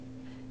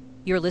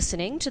You're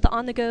listening to the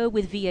On the Go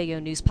with VAO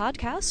News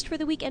podcast for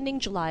the week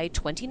ending July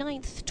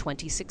 29th,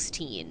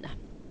 2016.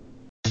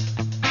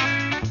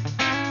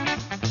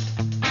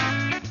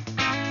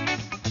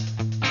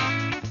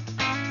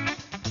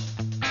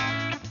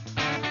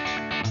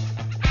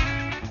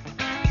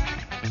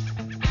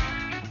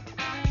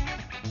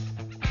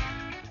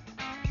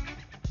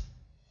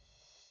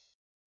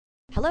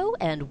 Hello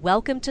and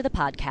welcome to the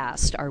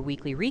podcast, our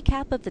weekly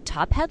recap of the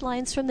top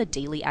headlines from the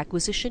Daily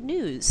Acquisition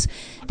News.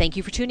 Thank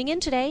you for tuning in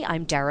today.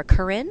 I'm Dara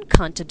Curran,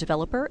 content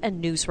developer and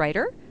news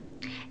writer.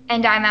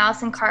 And I'm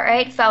Allison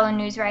Cartwright, fellow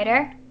news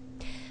writer.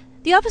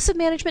 The Office of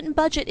Management and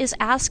Budget is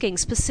asking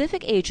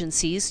specific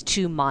agencies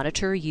to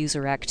monitor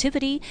user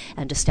activity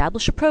and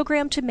establish a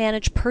program to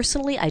manage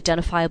personally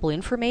identifiable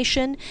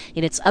information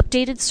in its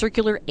updated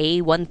Circular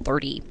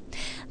A130.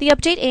 The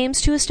update aims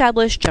to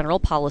establish general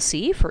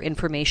policy for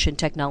information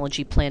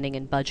technology planning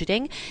and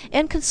budgeting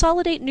and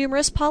consolidate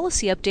numerous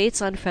policy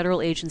updates on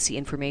federal agency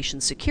information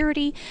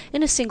security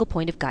in a single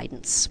point of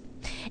guidance.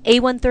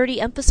 A130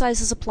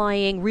 emphasizes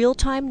applying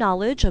real-time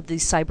knowledge of the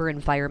cyber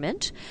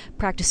environment,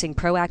 practicing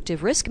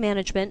proactive risk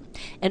management,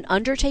 and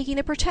undertaking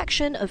the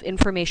protection of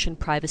information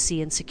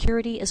privacy and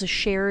security as a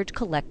shared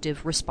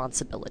collective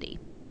responsibility.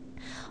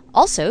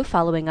 Also,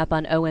 following up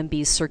on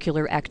OMB's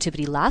circular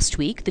activity last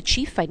week, the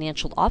Chief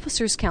Financial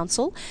Officers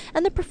Council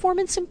and the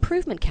Performance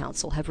Improvement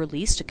Council have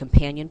released a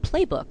companion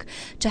playbook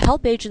to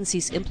help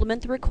agencies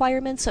implement the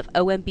requirements of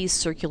OMB's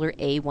Circular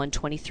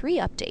A123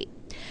 update.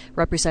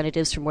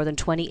 Representatives from more than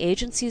 20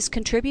 agencies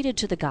contributed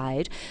to the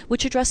guide,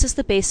 which addresses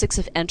the basics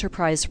of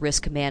enterprise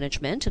risk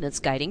management and its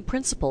guiding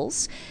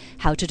principles,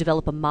 how to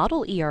develop a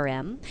model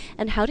ERM,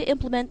 and how to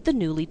implement the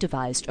newly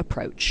devised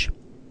approach.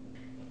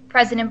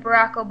 President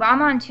Barack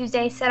Obama on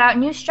Tuesday set out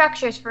new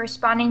structures for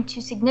responding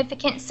to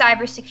significant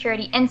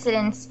cybersecurity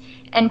incidents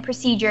and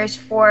procedures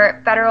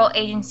for federal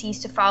agencies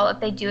to follow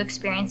if they do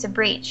experience a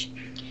breach.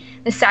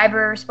 The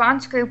Cyber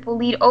Response Group will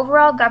lead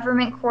overall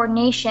government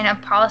coordination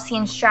of policy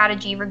and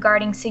strategy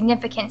regarding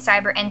significant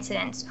cyber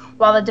incidents,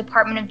 while the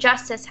Department of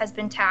Justice has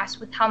been tasked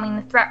with helming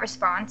the threat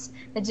response,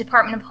 the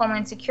Department of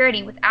Homeland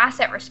Security with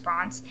asset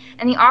response,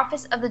 and the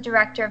Office of the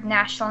Director of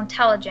National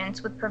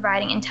Intelligence with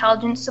providing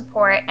intelligence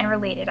support and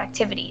related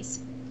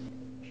activities.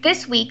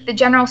 This week, the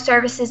General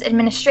Services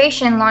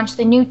Administration launched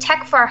the new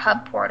TechFAR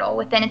Hub portal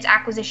within its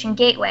acquisition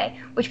gateway,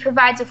 which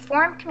provides a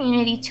forum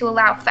community to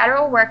allow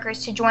federal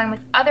workers to join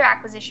with other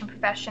acquisition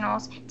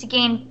professionals to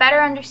gain better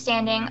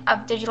understanding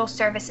of digital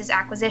services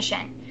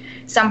acquisition.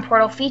 Some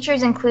portal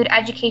features include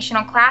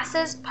educational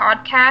classes,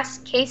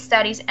 podcasts, case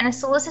studies, and a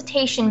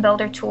solicitation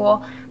builder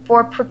tool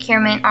for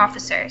procurement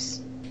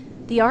officers.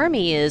 The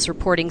Army is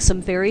reporting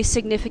some very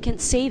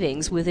significant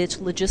savings with its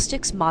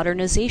Logistics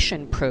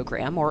Modernization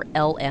Program, or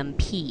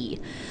LMP.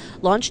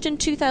 Launched in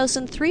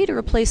 2003 to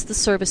replace the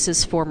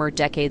service's former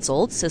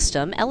decades-old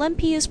system,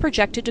 LMP is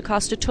projected to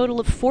cost a total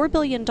of $4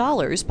 billion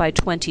by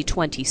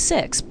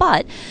 2026,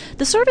 but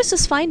the service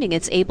is finding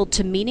it's able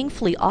to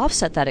meaningfully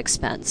offset that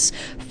expense.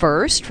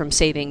 First, from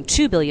saving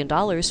 $2 billion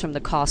from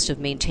the cost of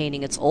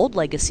maintaining its old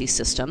legacy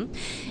system,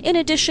 in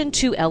addition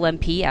to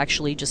LMP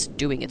actually just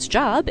doing its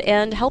job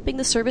and helping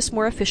the service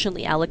more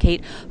efficiently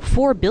allocate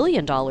 $4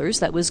 billion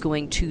that was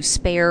going to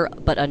spare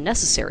but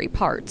unnecessary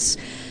parts.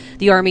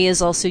 The Army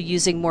is also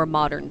using more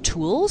modern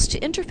tools to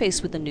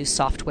interface with the new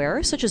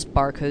software, such as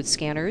barcode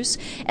scanners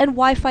and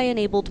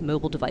Wi-Fi-enabled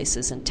mobile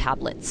devices and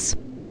tablets.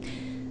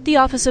 The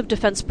Office of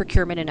Defense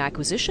Procurement and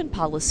Acquisition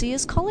Policy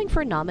is calling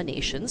for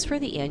nominations for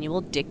the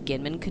annual Dick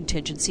Ginman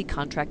Contingency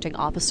Contracting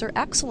Officer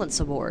Excellence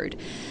Award.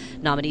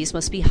 Nominees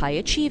must be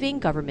high-achieving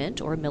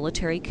government or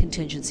military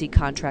contingency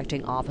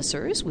contracting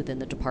officers within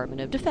the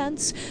Department of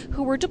Defense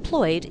who were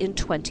deployed in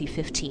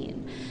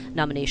 2015.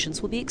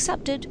 Nominations will be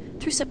accepted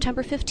through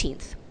September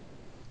 15th.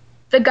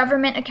 The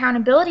Government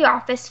Accountability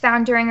Office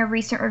found during a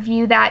recent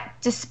review that,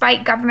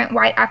 despite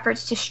government-wide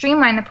efforts to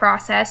streamline the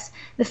process,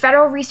 the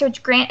Federal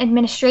Research Grant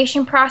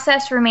Administration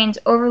process remains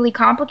overly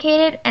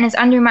complicated and is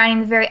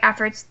undermining the very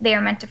efforts they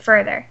are meant to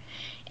further.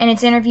 In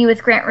its interview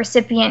with grant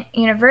recipient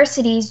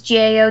universities,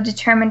 GAO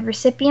determined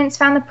recipients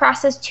found the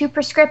process too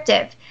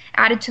prescriptive,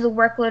 added to the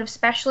workload of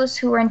specialists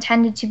who were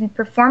intended to be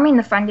performing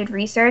the funded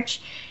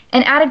research,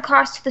 and added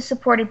cost to the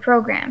supported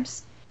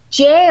programs.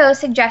 GAO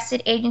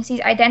suggested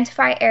agencies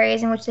identify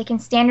areas in which they can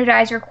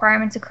standardize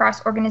requirements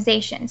across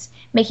organizations,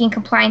 making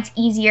compliance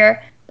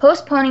easier,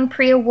 postponing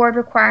pre-award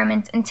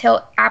requirements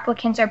until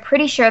applicants are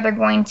pretty sure they're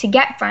going to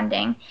get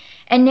funding,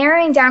 and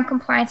narrowing down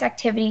compliance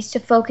activities to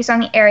focus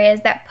on the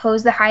areas that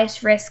pose the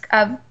highest risk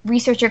of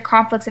researcher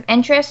conflicts of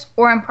interest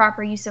or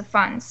improper use of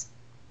funds.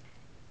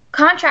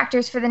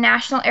 Contractors for the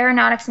National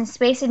Aeronautics and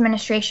Space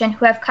Administration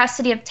who have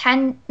custody of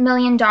 $10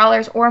 million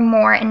or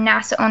more in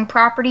NASA-owned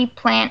property,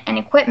 plant, and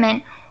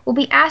equipment will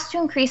be asked to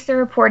increase their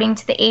reporting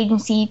to the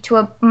agency to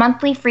a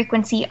monthly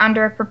frequency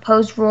under a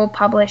proposed rule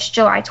published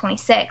July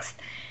 26th.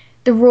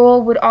 The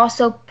rule would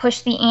also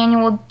push the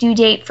annual due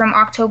date from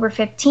October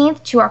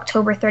 15th to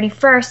October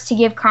 31st to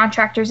give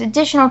contractors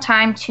additional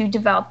time to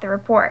develop the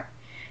report.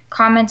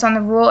 Comments on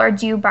the rule are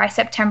due by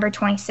September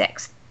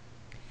 26th.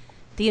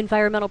 The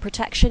Environmental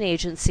Protection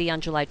Agency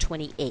on July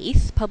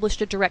 28th published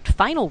a direct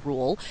final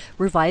rule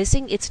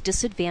revising its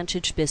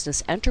Disadvantaged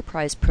Business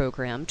Enterprise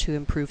Program to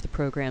improve the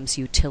program's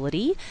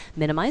utility,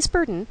 minimize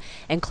burden,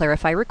 and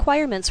clarify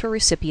requirements for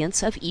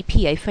recipients of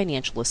EPA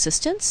financial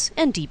assistance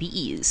and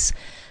DBEs.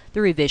 The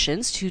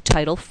revisions to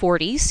Title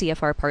 40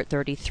 CFR Part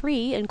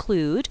 33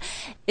 include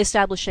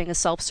establishing a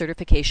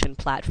self-certification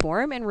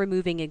platform and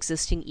removing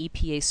existing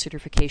EPA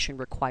certification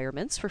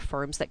requirements for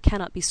firms that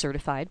cannot be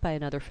certified by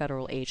another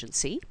federal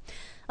agency,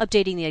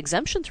 updating the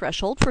exemption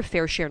threshold for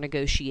fair share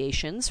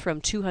negotiations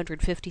from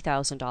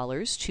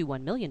 $250,000 to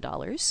 $1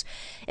 million,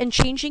 and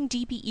changing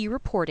DBE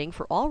reporting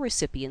for all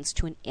recipients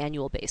to an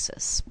annual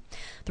basis.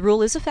 The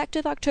rule is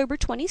effective October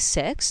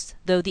 26th,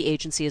 though the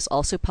agency has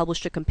also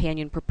published a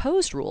companion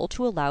proposed rule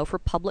to allow for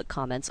public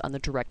comments on the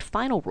direct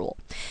final rule.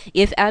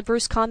 If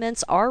adverse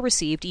comments are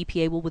received,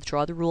 EPA will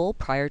withdraw the rule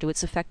prior to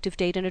its effective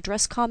date and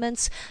address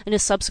comments in a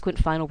subsequent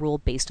final rule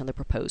based on the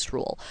proposed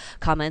rule.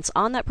 Comments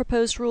on that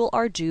proposed rule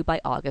are due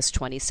by August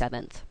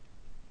 27th.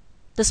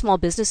 The Small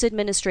Business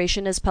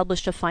Administration has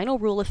published a final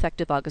rule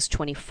effective August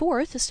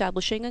 24th,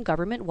 establishing a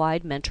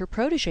government-wide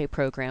mentor-protege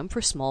program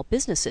for small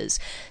businesses,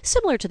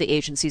 similar to the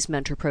agency's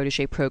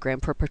mentor-protege program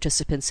for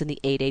participants in the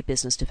 8A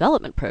Business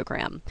Development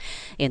Program.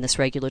 In this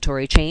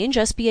regulatory change,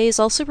 SBA is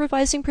also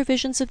revising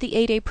provisions of the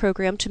 8A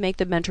program to make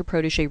the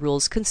mentor-protege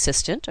rules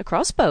consistent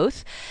across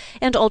both,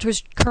 and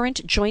alters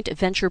current joint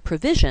venture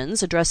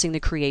provisions addressing the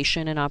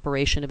creation and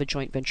operation of a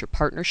joint venture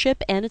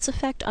partnership and its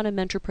effect on a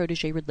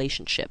mentor-protege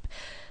relationship.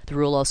 The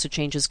rule also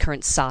changes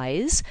current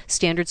size,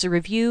 standards of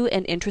review,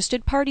 and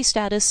interested party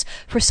status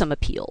for some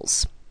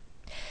appeals.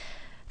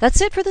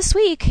 That's it for this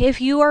week. If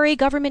you are a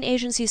government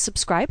agency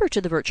subscriber to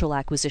the Virtual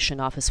Acquisition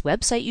Office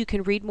website, you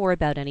can read more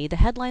about any of the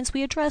headlines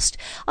we addressed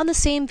on the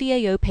same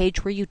VAO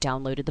page where you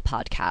downloaded the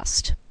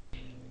podcast.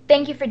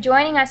 Thank you for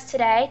joining us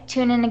today.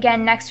 Tune in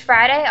again next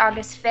Friday,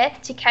 August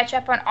 5th, to catch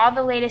up on all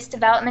the latest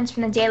developments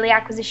from the Daily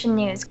Acquisition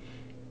News.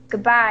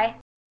 Goodbye.